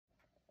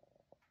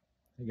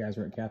Hey guys,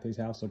 we're at Kathy's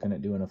house looking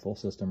at doing a full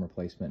system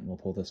replacement. We'll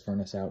pull this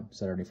furnace out,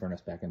 set our new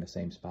furnace back in the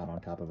same spot on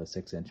top of a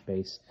 6-inch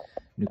base,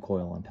 new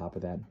coil on top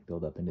of that,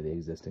 build up into the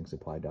existing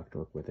supply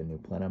ductwork with a new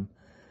plenum.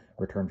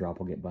 Return drop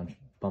will get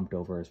bumped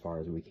over as far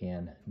as we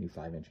can. New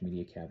 5-inch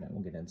media cabinet will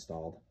get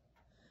installed.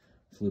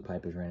 Flue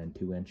pipe is ran in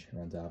 2-inch,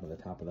 runs out of the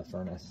top of the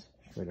furnace,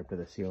 straight up to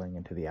the ceiling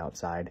and to the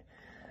outside.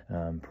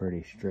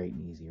 Pretty straight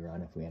and easy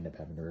run if we end up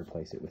having to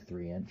replace it with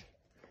 3-inch.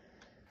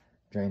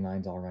 Drain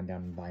lines all run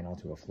down in vinyl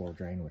to a floor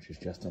drain, which is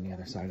just on the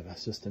other side of the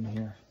system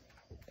here.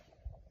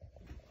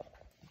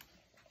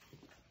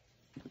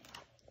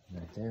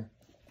 Right there.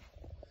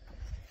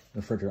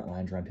 Refrigerant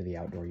lines run to the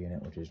outdoor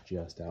unit, which is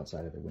just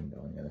outside of the window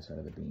on the other side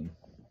of the beam.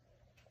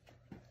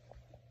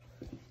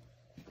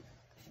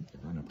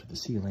 Run up to the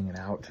ceiling and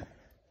out.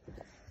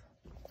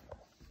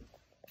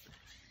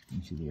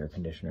 You see the air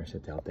conditioner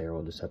sits out there.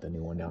 We'll just set the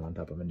new one down on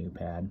top of a new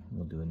pad.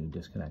 We'll do a new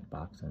disconnect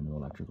box and a new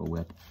electrical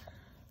whip.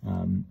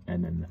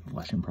 And then the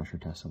flush and pressure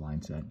test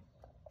line set.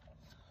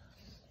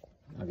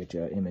 I'll get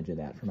you an image of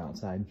that from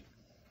outside.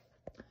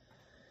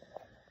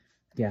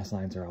 Gas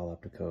lines are all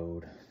up to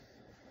code.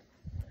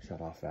 Shut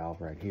off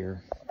valve right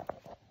here.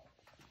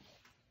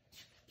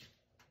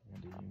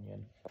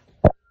 Union.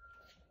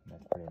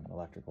 That's pretty.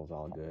 Electrical's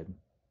all good.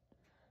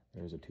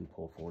 There's a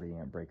 2-pole 40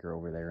 amp breaker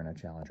over there and a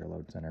Challenger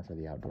load center for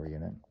the outdoor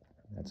unit.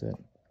 That's it.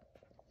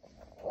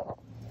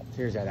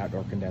 Here's that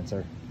outdoor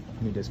condenser.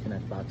 New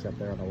disconnect box up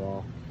there on the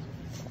wall.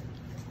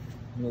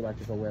 New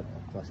electrical whip,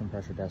 flush and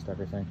pressure test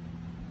everything.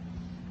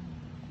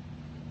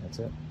 That's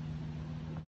it.